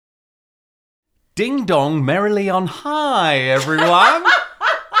Ding dong, merrily on high, everyone.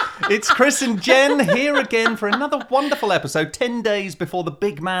 It's Chris and Jen here again for another wonderful episode, 10 days before the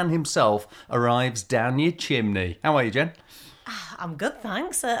big man himself arrives down your chimney. How are you, Jen? I'm good,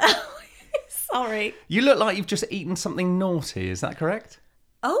 thanks. Sorry. You look like you've just eaten something naughty, is that correct?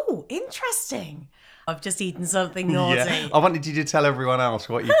 Oh, interesting. I've just eaten something naughty. Yeah. I wanted you to tell everyone else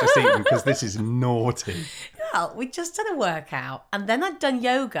what you've just eaten because this is naughty. Well, we just did a workout and then I'd done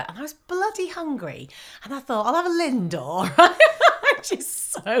yoga and I was bloody hungry. And I thought, I'll have a Lindor. Which is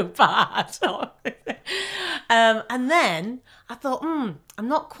so bad. And then I thought, I'm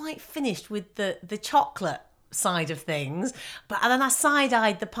not quite finished with the chocolate side of things. And then I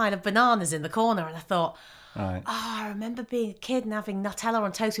side-eyed the pile of bananas in the corner and I thought, Right. I remember being a kid and having Nutella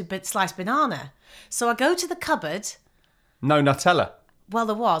on toast with sliced banana. So I go to the cupboard. No Nutella. Well,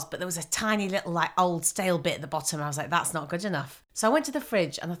 there was, but there was a tiny little old stale bit at the bottom. I was like, that's not good enough. So I went to the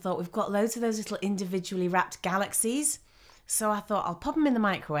fridge and I thought, we've got loads of those little individually wrapped galaxies. So I thought, I'll pop them in the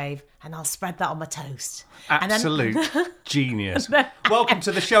microwave and I'll spread that on my toast. Absolute genius. Welcome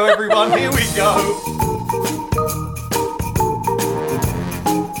to the show, everyone. Here we go.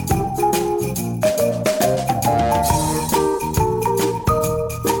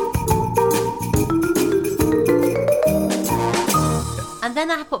 And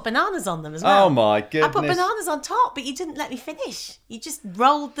then I put bananas on them as well. Oh my goodness. I put bananas on top, but you didn't let me finish. You just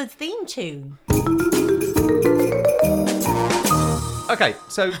rolled the theme tune. Okay,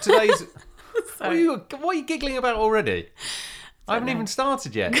 so today's... what are you giggling about already? I haven't even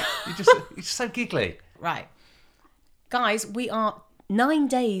started yet. You're so giggly. Right. Guys, we are 9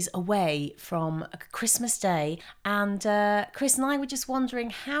 days away from Christmas Day, and Chris and I were just wondering,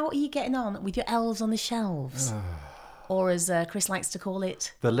 how are you getting on with your elves on the shelves? Or as Chris likes to call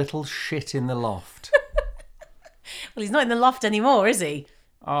it... The little shit in the loft. Well, he's not in the loft anymore, is he?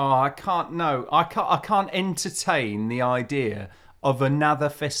 Oh, I can't entertain the idea of another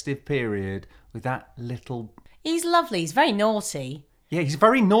festive period with that little... He's lovely. He's very naughty. Yeah, he's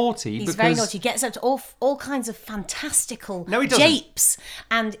very naughty. He's very naughty. He gets up to all kinds of fantastical No, he doesn't. japes.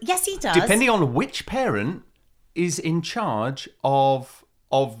 And yes, he does. Depending on which parent is in charge of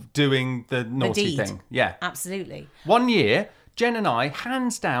doing the naughty deed. thing. Yeah. Absolutely. One year, Jen and I,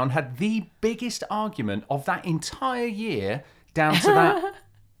 hands down, had the biggest argument of that entire year down to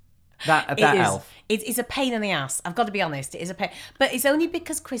that elf. It's a pain in the ass. I've got to be honest. It is a pain. But it's only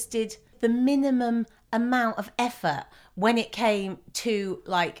because Chris did the minimum amount of effort when it came to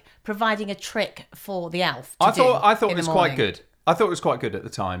providing a trick for the elf. I thought it was quite good. I thought it was quite good at the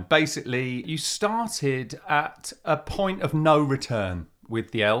time. Basically, you started at a point of no return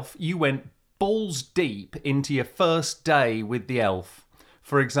with the elf. You went balls deep into your first day with the elf.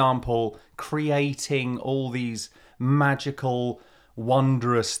 For example, creating all these magical,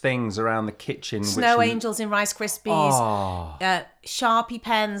 wondrous things around the kitchen. Snow angels in Rice Krispies, Sharpie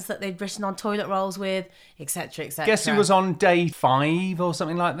pens that they'd written on toilet rolls with, etc., etc. Guess who was on day 5 or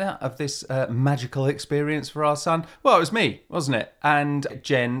something like that of this magical experience for our son? Well, it was me, wasn't it? And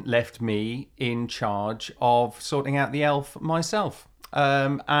Jen left me in charge of sorting out the elf myself.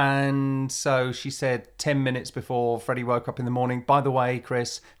 And so she said 10 minutes before Freddie woke up in the morning, by the way,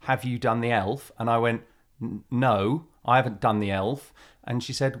 Chris, have you done the elf? And I went, no, I haven't done the elf. And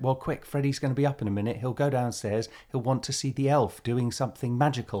she said, well, quick, Freddie's going to be up in a minute. He'll go downstairs. He'll want to see the elf doing something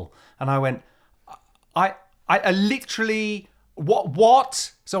magical. And I went, I literally,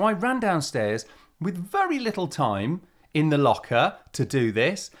 what? So I ran downstairs with very little time in the locker to do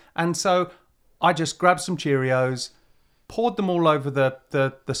this. And so I just grabbed some Cheerios, poured them all over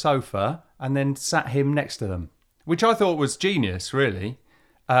the sofa, and then sat him next to them, which I thought was genius, really.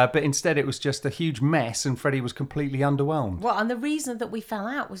 But instead, it was just a huge mess, and Freddie was completely underwhelmed. Well, and the reason that we fell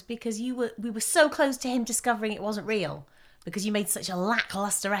out was because we were so close to him discovering it wasn't real, because you made such a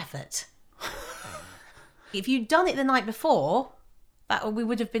lackluster effort. If you'd done it the night before, we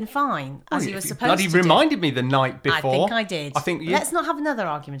would have been fine, as you were supposed to. Bloody reminded me the night before. I think I did. Let's not have another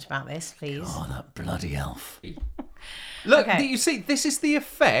argument about this, please. Oh, that bloody elf. Look, Okay. You see, this is the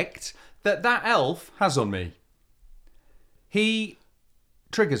effect that elf has on me. He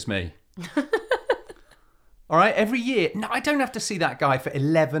triggers me. All right, every year. No, I don't have to see that guy for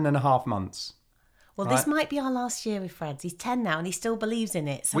 11 and a half months. Well, right? This might be our last year with Fred. He's 10 now and he still believes in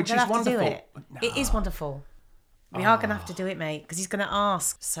it. So Which we're going to is have to do wonderful. it. It is wonderful. We are going to have to do it, mate, because he's going to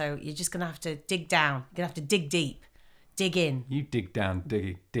ask. So you're just going to have to dig down. You're going to have to dig deep. Dig in. You dig down,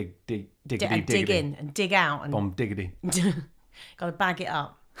 dig, diggity, And dig in and dig out. And bomb diggity. got to bag it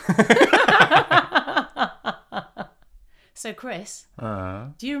up. So, Chris, Uh,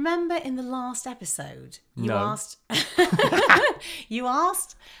 do you remember in the last episode you No. asked? You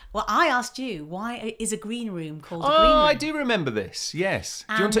asked. Well, I asked you why is a green room called a green room? I do remember this. Yes.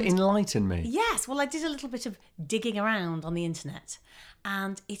 Do you want to And- enlighten me? Yes. Well, I did a little bit of digging around on the internet,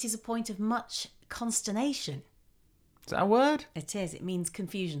 and it is a point of much consternation. Is that a word? It is. It means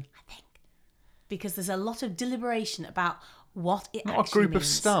confusion, I think, because there's a lot of deliberation about what it Not actually a group of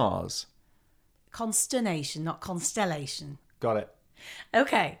means. stars. Consternation, not constellation. Got it.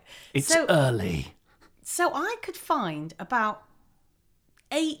 Okay. It's so early. So I could find about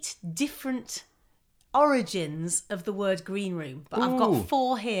 8 different origins of the word green room, but I've Ooh. got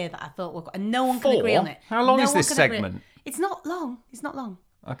 4 here that I thought were, and no one can 4? agree on it. How long No is one this can agree. segment? It's not long. It's not long.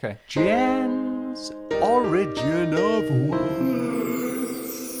 Okay. Jen's origin of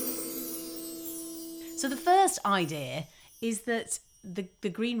words. So the first idea is that the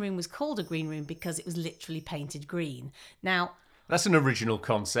green room was called a green room because it was literally painted green. Now, That's an original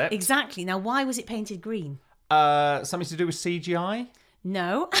concept. exactly. Now, why was it painted green? Something to do with CGI?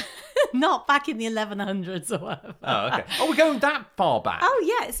 No, not back in the 1100s or whatever. Oh, okay. Oh, we're going that far back. Oh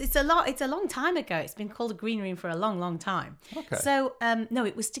yes, it's a long time ago. It's been called a green room for a long, long time. Okay. So no,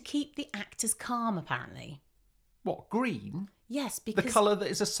 it was to keep the actors calm, apparently. What, green? Yes, The because colour that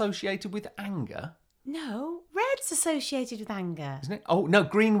is associated with anger? no, red's associated with anger. Isn't it? Oh, no,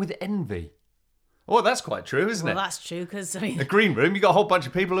 green with envy. Oh, that's quite true, isn't Well, it? that's true because I mean, A green room, you got a whole bunch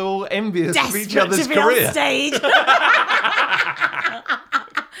of people who are all envious of each desperate other's to be career. on stage.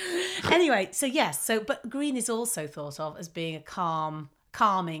 Anyway, so yes, but green is also thought of as being a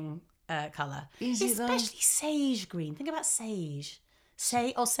calming colour. Is it though? Especially sage green. Think about sage.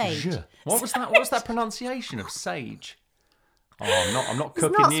 Sage. What was that? What was that pronunciation of sage? Oh, I'm not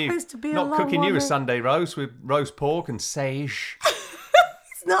cooking not you. supposed to be a Not long cooking you one, a is it? Sunday roast with roast pork and sage.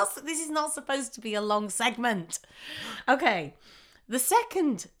 This is not supposed to be a long segment. Okay. The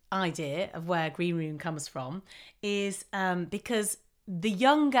second idea of where green room comes from is because the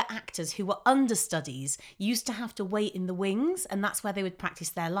younger actors who were understudies used to have to wait in the wings, and that's where they would practice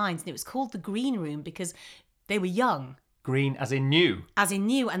their lines. And it was called the green room because they were young, Green as in new. as in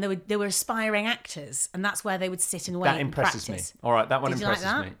new, and they were aspiring actors, and that's where they would sit and wait That and impresses me. practice. All right, that one Did you like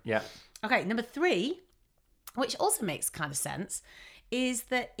impresses that? me. Yeah. Okay, number 3, which also makes kind of sense, is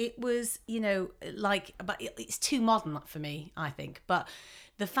that it was, but it's too modern for me, I think. But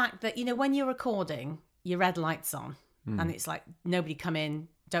the fact that, when you're recording, your red light's on, and it's like, nobody come in,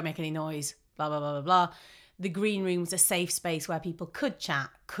 don't make any noise, blah, blah, blah, blah, blah. The green room was a safe space where people could chat,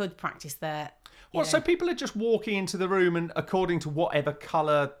 could practice their... Well, so people are just walking into the room and according to whatever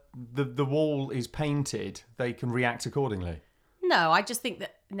colour the wall is painted, they can react accordingly. No, I just think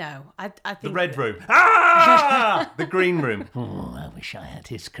that... No, I think... The red room. Ah! The green room. Oh, I wish I had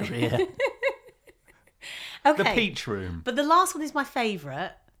his career. Okay. The peach room. But the last one is my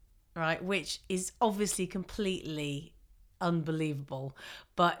favourite, right, which is obviously completely unbelievable,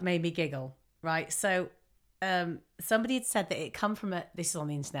 but made me giggle, right? So somebody had said that it come from this is on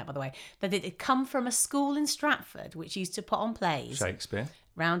the internet, by the way, that it had come from a school in Stratford, which used to put on plays Shakespeare.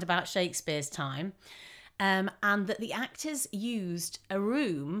 round about Shakespeare's time, and that the actors used a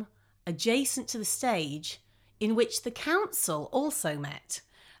room adjacent to the stage in which the council also met.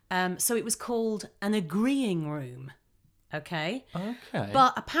 So it was called an agreeing room. Okay. Okay.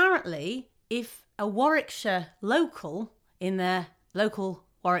 But apparently, if a Warwickshire local in their local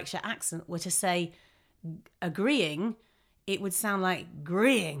Warwickshire accent were to say agreeing, it would sound like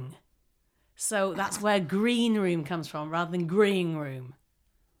greeing. So that's where green room comes from rather than green room.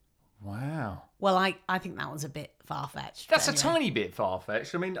 Wow. Well, I think that one's a bit far-fetched. That's but a anyway. tiny bit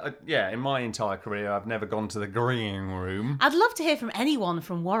far-fetched. I mean, in my entire career, I've never gone to the green room. I'd love to hear from anyone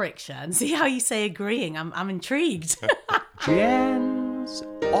from Warwickshire and see how you say agreeing. I'm intrigued. Jen's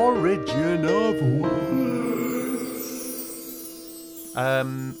origin of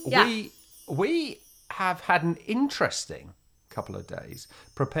words. Yeah. We have had an interesting couple of days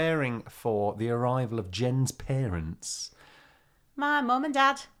preparing for the arrival of Jen's parents. My mum and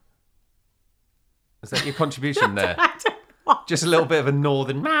dad. Is that your contribution there? I don't know. Just a little bit of a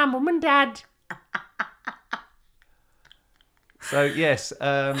northern mum and dad. So yes,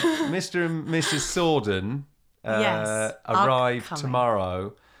 Mr. and Mrs. Sorden Yes, are arrive coming.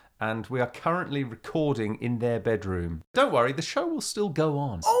 tomorrow, and we are currently recording in their bedroom. Don't worry, the show will still go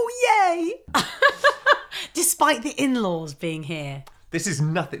on. Oh, yay! Despite the in-laws being here. This is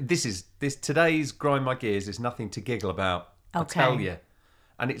nothing. This today's grind my gears is nothing to giggle about. I Okay. tell you,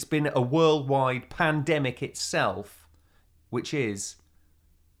 and it's been a worldwide pandemic itself, which is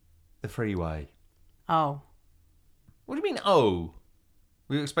the freeway. Oh. What do you mean? Oh,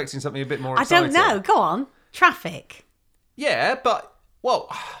 were you expecting something a bit more I exciting? don't know. Go on. Traffic. Yeah, but, well,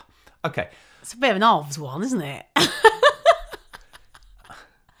 okay. It's a bit of an ovs one, isn't it?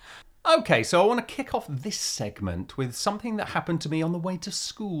 Okay, so I want to kick off this segment with something that happened to me on the way to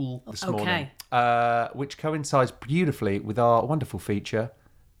school this morning, which coincides beautifully with our wonderful feature,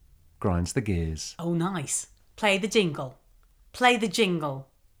 Grinds the Gears. Oh, nice. Play the jingle. Play the jingle.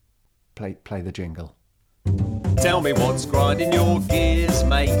 Play the jingle. Tell me what's grinding your gears,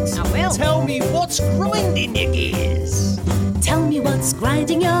 mate. I will. Tell me what's grinding your gears. Tell me what's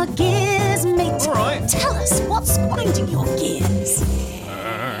grinding your gears, mate. All right. Tell us what's grinding your gears.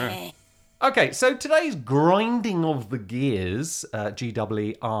 Okay, so today's grinding of the gears,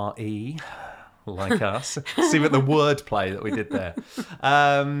 Gwre, like us. See what the wordplay that we did there.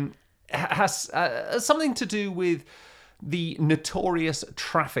 Has something to do with the notorious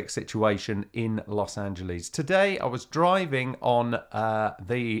traffic situation in Los Angeles. Today, I was driving on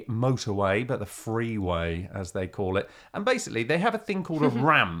the motorway, but the freeway, as they call it. And basically, they have a thing called a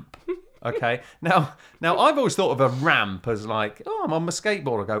ramp. Okay. Now, I've always thought of a ramp as like, oh, I'm on my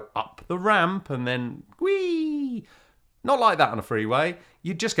skateboard. I go up the ramp and then whee. Not like that on a freeway.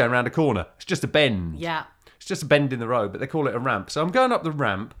 You're just going around a corner. It's just a bend. Yeah. It's just a bend in the road, but they call it a ramp. So I'm going up the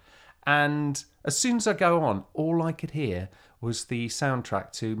ramp, and as soon as I go on, all I could hear was the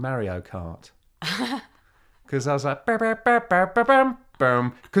soundtrack to Mario Kart. Because I was like, because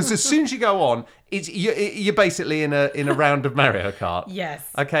as soon as you go on, you're basically in a round of Mario Kart. Yes.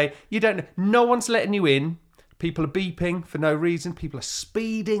 Okay. No one's letting you in. People are beeping for no reason. People are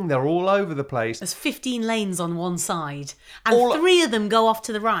speeding. They're all over the place. There's 15 lanes on one side, and 3 of them go off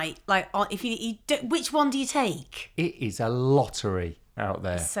to the right. Like, if you which one do you take? It is a lottery out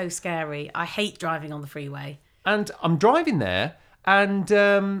there. So scary. I hate driving on the freeway. And I'm driving there, and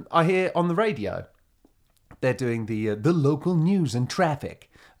I hear on the radio, they're doing the local news and traffic.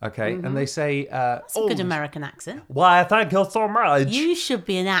 Okay, and they say, That's a good American accent. Why, thank you so much. You should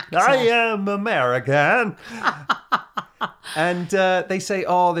be an actor. I am American. And they say,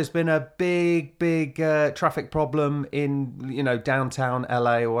 oh, there's been a big traffic problem in, downtown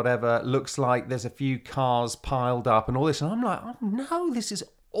LA or whatever. Looks like there's a few cars piled up and all this. And I'm like, oh no, this is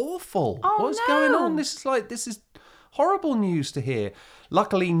awful. What's going on? This is horrible news to hear.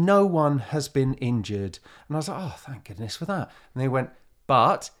 Luckily, no one has been injured. And I was like, oh, thank goodness for that. And they went,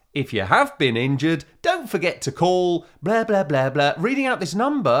 but if you have been injured, don't forget to call blah, blah, blah, blah, reading out this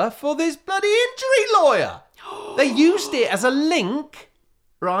number for this bloody injury lawyer. They used it as a link,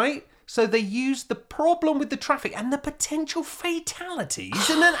 right? So they used the problem with the traffic and the potential fatalities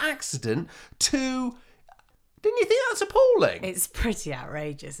in an accident to... Didn't you think that's appalling? It's pretty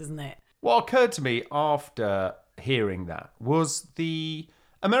outrageous, isn't it? What occurred to me after hearing that was the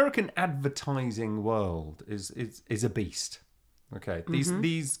American advertising world is a beast. Okay,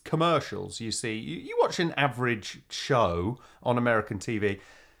 these commercials you see, you watch an average show on American TV.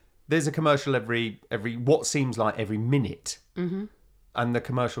 There's a commercial every what seems like every minute, and the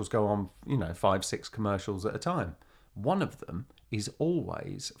commercials go on, 5-6 commercials at a time. One of them is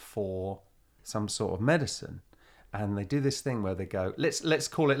always for some sort of medicine, and they do this thing where they go, let's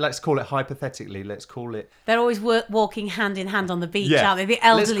call it hypothetically, They're always walking hand in hand on the beach, aren't they? The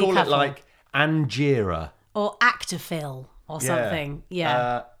elderly couple. Let's call it like Angira or Actifil. Or something,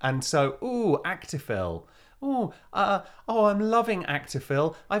 yeah. And so, Actifil. I'm loving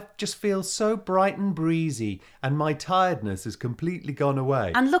Actifil. I just feel so bright and breezy, and my tiredness has completely gone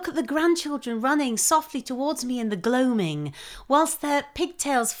away. And look at the grandchildren running softly towards me in the gloaming, whilst their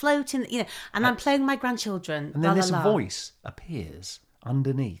pigtails float in, and I'm playing my grandchildren. And then this voice appears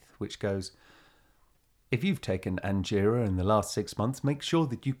underneath, which goes, if you've taken Angira in the last 6 months, make sure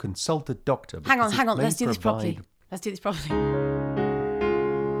that you consult a doctor. Hang on, let's do this properly. If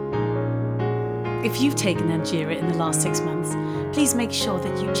you've taken Angira in the last 6 months, please make sure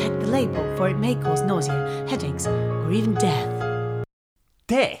that you check the label, for it may cause nausea, headaches, or even death.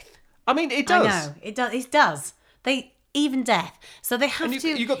 Death? I mean, it does. I know, it does. It does. Even death. So they have to.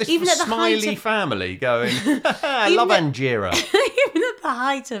 You've got this even smiley family going, I love Angira. Even at the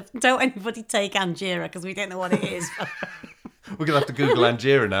height of, don't anybody take Angira because we don't know what it is. We're going to have to Google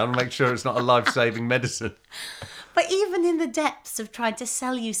Angira now and make sure it's not a life-saving medicine. But even in the depths of trying to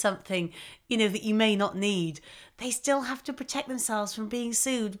sell you something, that you may not need, they still have to protect themselves from being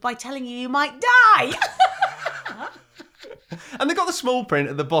sued by telling you might die. And they've got the small print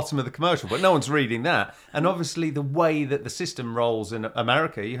at the bottom of the commercial, but no one's reading that. And obviously the way that the system rolls in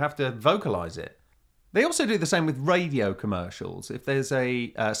America, you have to vocalise it. They also do the same with radio commercials. If there's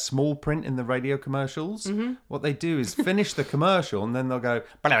a small print in the radio commercials, what they do is finish the commercial and then they'll go.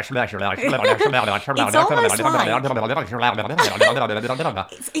 It's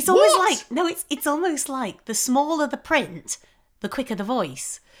almost like it's almost like the smaller the print, the quicker the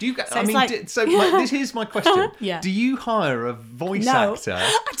voice. Do you? So here's my question. Yeah. Do you hire a voice No, actor?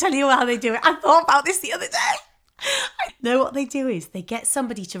 I tell you how they do it. I thought about this the other day. I know what they do is they get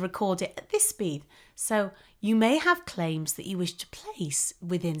somebody to record it at this speed. So you may have claims that you wish to place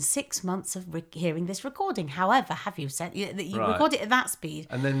within 6 months of hearing this recording. However, have you said that you Right. record it at that speed,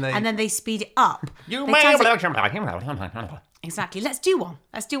 And then they speed it up? You They may. translate- Exactly. Let's do one.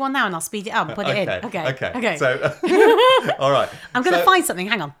 Let's do one now, and I'll speed it up and put it in. Okay. So, all right. I'm going to find something.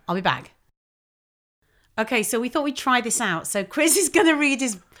 Hang on. I'll be back. Okay, so we thought we'd try this out. So Chris is going to read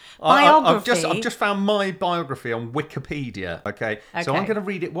his biography. I've just found my biography on Wikipedia. Okay. So I'm going to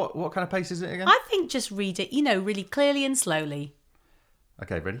read it. What kind of pace is it again? I think just read it, really clearly and slowly.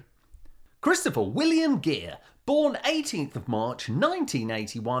 Okay, ready? Christopher William Gere, born 18th of March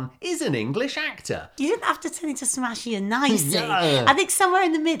 1981, is an English actor. You didn't have to turn into Smashy and Nicey. Yeah. I think somewhere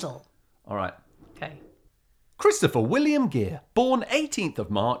in the middle. All right. Okay. Christopher William Gere, born 18th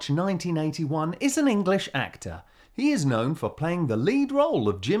of March 1981, is an English actor. He is known for playing the lead role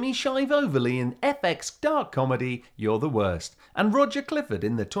of Jimmy Shive Overly in FX dark comedy You're the Worst, and Roger Clifford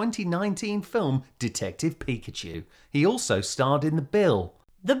in the 2019 film Detective Pikachu. He also starred in The Bill.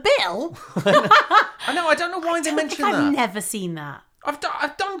 The Bill? I know, I don't know why they mention that. I've never seen that. I've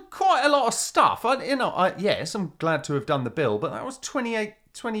done quite a lot of stuff. Yes, I'm glad to have done The Bill, but that was 20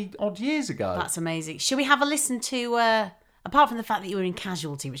 odd years ago. That's amazing. Should we have a listen to, apart from the fact that you were in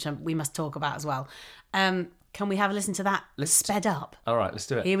Casualty, which we must talk about as well, can we have a listen to that sped up? All right, let's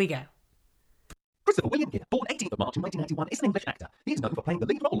do it. Here we go. Christopher William Gere, born 18th of March 1991, is an English actor. He is known for playing the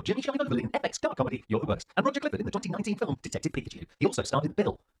lead role of Jimmy Shive Overly in FX dark comedy You're the Worst, and Roger Clifford in the 2019 film Detective Pikachu. He also starred in The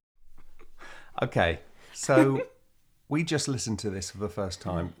Bill. Okay, so we just listened to this for the first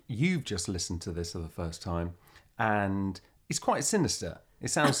time. You've just listened to this for the first time, and it's quite sinister. It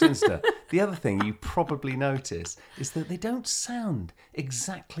sounds sinister. The other thing you probably notice is that they don't sound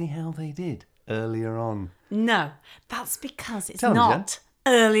exactly how they did earlier on. No, that's because it's Tell me, not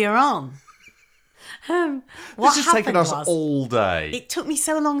earlier on. What This has taken happened us all day. It took me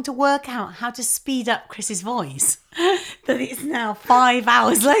so long to work out how to speed up Chris's voice that it's now 5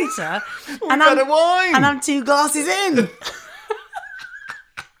 hours later, and I'm 2 glasses in.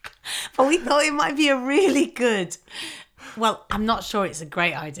 But we thought it might be a really good. Well, I'm not sure it's a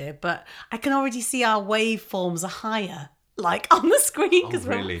great idea, but I can already see our waveforms are higher, like on the screen. Oh,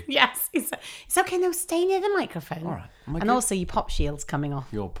 really? Yes. It's okay. No, stay near the microphone. All right. And also, your pop shield's coming off.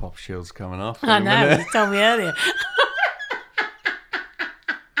 Your pop shield's coming off. I know. You told me earlier.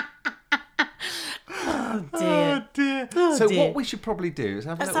 Oh dear. Oh, So dear. what we should probably do is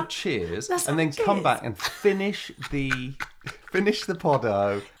have a little cheers let's and then have come cheers. back and finish the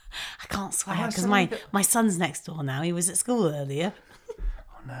podo. I can't swear Oh, because sorry, my son's next door now. He was at school earlier.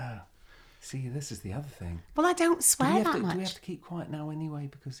 Oh no. See, this is the other thing. Well, I don't Do swear we, that have much. to, do we have to keep quiet now anyway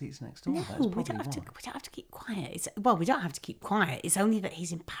because he's next door? No, That's we probably don't have to. why. We don't have to keep quiet. We don't have to keep quiet. It's only that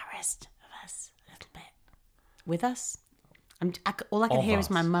he's embarrassed of us a little bit. With us, all I can Of hear us. is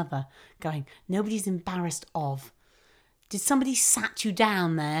my mother going, "Nobody's embarrassed of." Did somebody sat you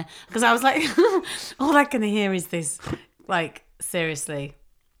down there? Because I was like, all I can hear is this, like, seriously.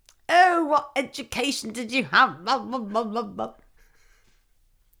 Oh, what education did you have? Blah, blah, blah, blah, blah.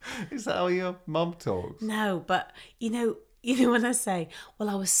 Is that how your mum talks? No, but you know when I say, well,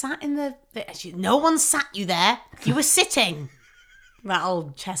 I was sat in the actually, no one sat you there. You were sitting. That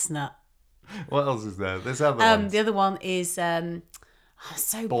old chestnut. What else is there? There's other ones. The other one is I'm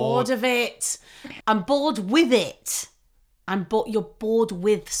so bored of it. I'm bored with it. You're bored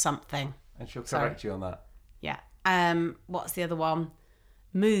with something. And she'll correct you on that. Yeah. What's the other one?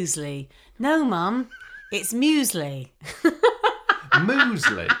 Muesli. No, Mum. It's muesli.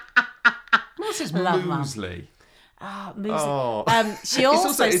 Muesli. What's this Love, Mum. muesli? Muesli. Oh. She also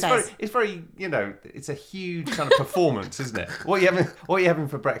it's says. it's very, it's a huge kind of performance, isn't it? What are you having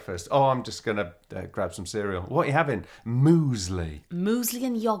for breakfast? Oh, I'm just gonna grab some cereal. What are you having? Muesli. Muesli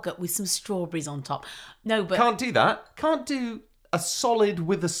and yogurt with some strawberries on top. No, but Can't do that. Can't do a solid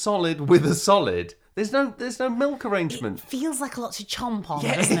with a solid with a solid. There's no milk arrangement. it feels like a lot to chomp on,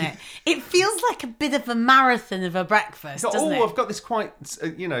 Yeah. doesn't it? It feels like a bit of a marathon of a breakfast, doesn't it? I've got this quite,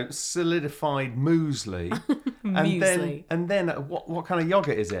 solidified muesli. Muesli. And then what kind of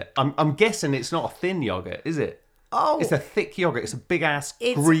yogurt is it? I'm guessing it's not a thin yogurt, is it? Oh, It's a thick yogurt. It's a big ass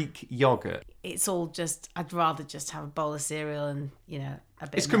It's- Greek yogurt. it's all just. I'd rather just have a bowl of cereal and a bit.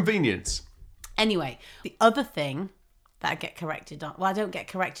 It's more. convenience. Anyway, the other thing that I get corrected on, well, I don't get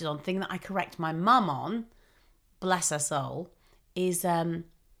corrected on, thing that I correct my mum on, bless her soul, is the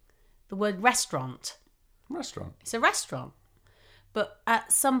word restaurant. Restaurant. It's a restaurant. But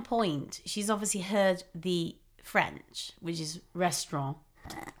at some point, she's obviously heard the French, which is restaurant.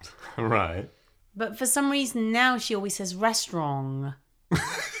 Right. But for some reason now she always says restaurant.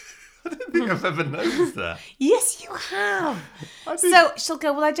 I don't think I've ever noticed that. Yes, you have. So she'll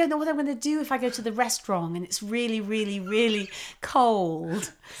go, well, I don't know what I'm going to do if I go to the restaurant and it's really, really, really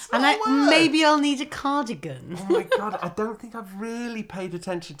cold. And maybe I'll need a cardigan. Oh my God, I don't think I've really paid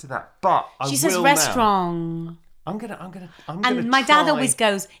attention to that. But She says restaurant. Now. I'm gonna And my dad always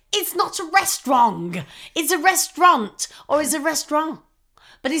goes, it's not a restaurant. It's a restaurant. Or it's a restaurant.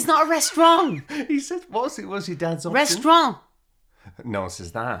 But it's not a restaurant. He said, what's your dad's option? Restaurant. No one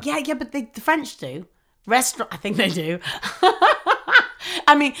says that. Yeah, but the French do. Restaurant, I think they do.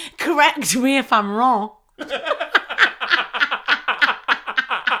 I mean, correct me if I'm wrong.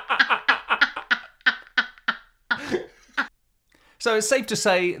 So it's safe to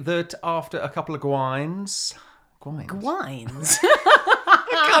say that after a couple of gwines... Gwines?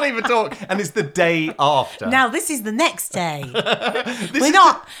 I can't even talk. And it's the day after. Now, this is the next day.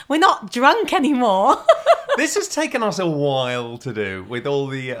 We're not drunk anymore. This has taken us a while to do with all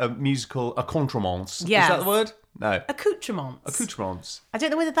the musical accoutrements. Yes. Is that the word? No. Accoutrements. I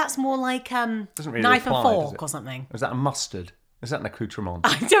don't know whether that's more like Doesn't really knife apply, and fork or something. Is that a mustard? Is that an accoutrement?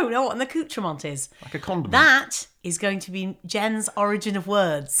 I don't know what an accoutrement is. Like a condiment. That is going to be Jen's origin of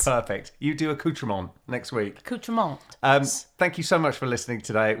words. Perfect. You do accoutrement next week. Accoutrement. Thank you so much for listening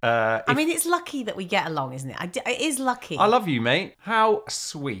today. I mean, it's lucky that we get along, isn't it? It is lucky. I love you, mate. How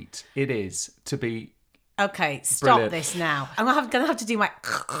sweet it is to be... Okay, stop Brilliant. This now. I'm going to have to do my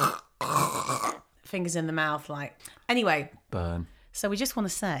fingers in the mouth, like. Anyway. Burn. So we just want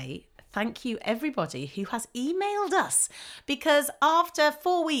to say thank you, everybody who has emailed us. Because after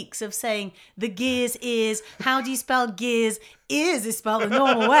 4 weeks of saying the gears is, how do you spell gears? Ears is spelled the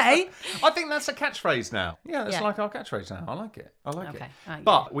normal way. I think that's a catchphrase now. Yeah, it's like our catchphrase now. I like it. Okay. Right,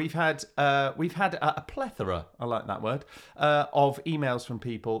 but we've had a plethora, I like that word, of emails from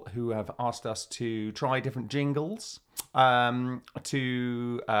people who have asked us to try different jingles,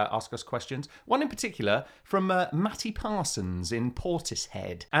 to ask us questions. One in particular from Matty Parsons in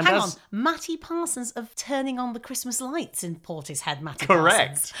Portishead. And Hang on, Matty Parsons of turning on the Christmas lights in Portishead, Matty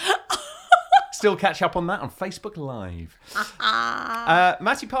Correct. Parsons. Still catch up on that on Facebook Live.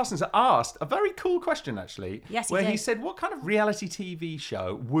 Matty Parsons asked a very cool question, actually. Yes, he where did. he said, what kind of reality TV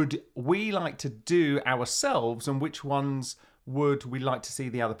show would we like to do ourselves and which ones would we like to see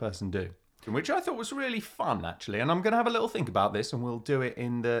the other person do? Which I thought was really fun, actually. And I'm going to have a little think about this and we'll do it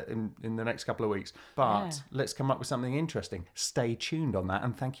in the next couple of weeks. But let's come up with something interesting. Stay tuned on that.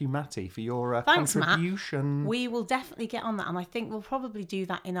 And thank you, Matty, for your contribution. Matt. We will definitely get on that. And I think we'll probably do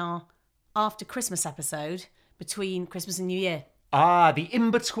that in our after Christmas episode between Christmas and New Year. The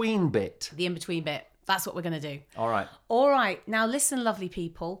in-between bit. The in-between bit. That's what we're going to do. All right. Now, listen, lovely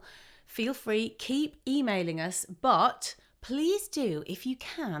people. Feel free. Keep emailing us. But please do, if you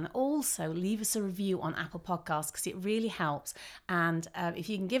can, also leave us a review on Apple Podcasts because it really helps. And if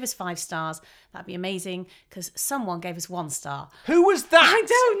you can give us 5 stars, that'd be amazing because someone gave us 1 star. Who was that? I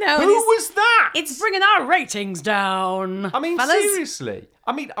don't know. Who was that? It's bringing our ratings down. I mean, fellas. seriously.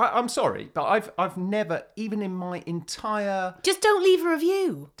 I mean, I'm sorry, but I've never, even in my entire... Just don't leave a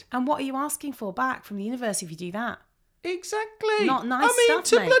review. And what are you asking for back from the universe if you do that? Exactly. Not nice stuff,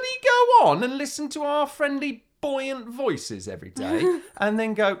 stuff, to mate. bloody go on and listen to our friendly, buoyant voices every day and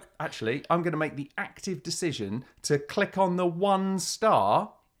then go, actually, I'm going to make the active decision to click on the 1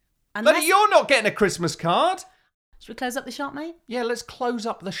 star. But you're not getting a Christmas card. Should we close up the shop, mate? Yeah, let's close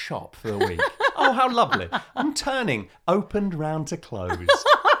up the shop for the week. Oh, how lovely. I'm turning opened round to close.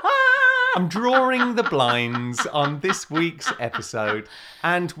 I'm drawing the blinds on this week's episode.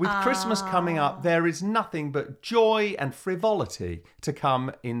 And with Christmas coming up, there is nothing but joy and frivolity to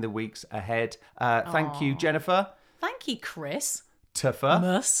come in the weeks ahead. Thank you, Jennifer. Thank you, Chris. Tuffer.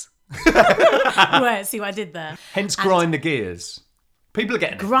 Mus. Wait, see what I did there. Hence, grind the gears. People are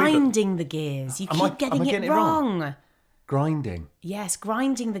getting it. Grinding the gears. You keep getting it wrong. Grinding. Yes,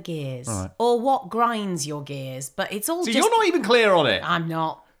 grinding the gears. Right. Or what grinds your gears. But it's all So just... you're not even clear on it. I'm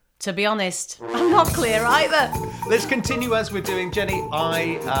not. To be honest, I'm not clear either. Let's continue as we're doing. Jenny,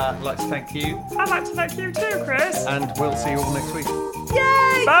 I like to thank you. I'd like to thank you too, Chris. And we'll see you all next week.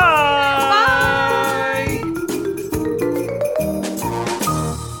 Yay! Bye! Bye!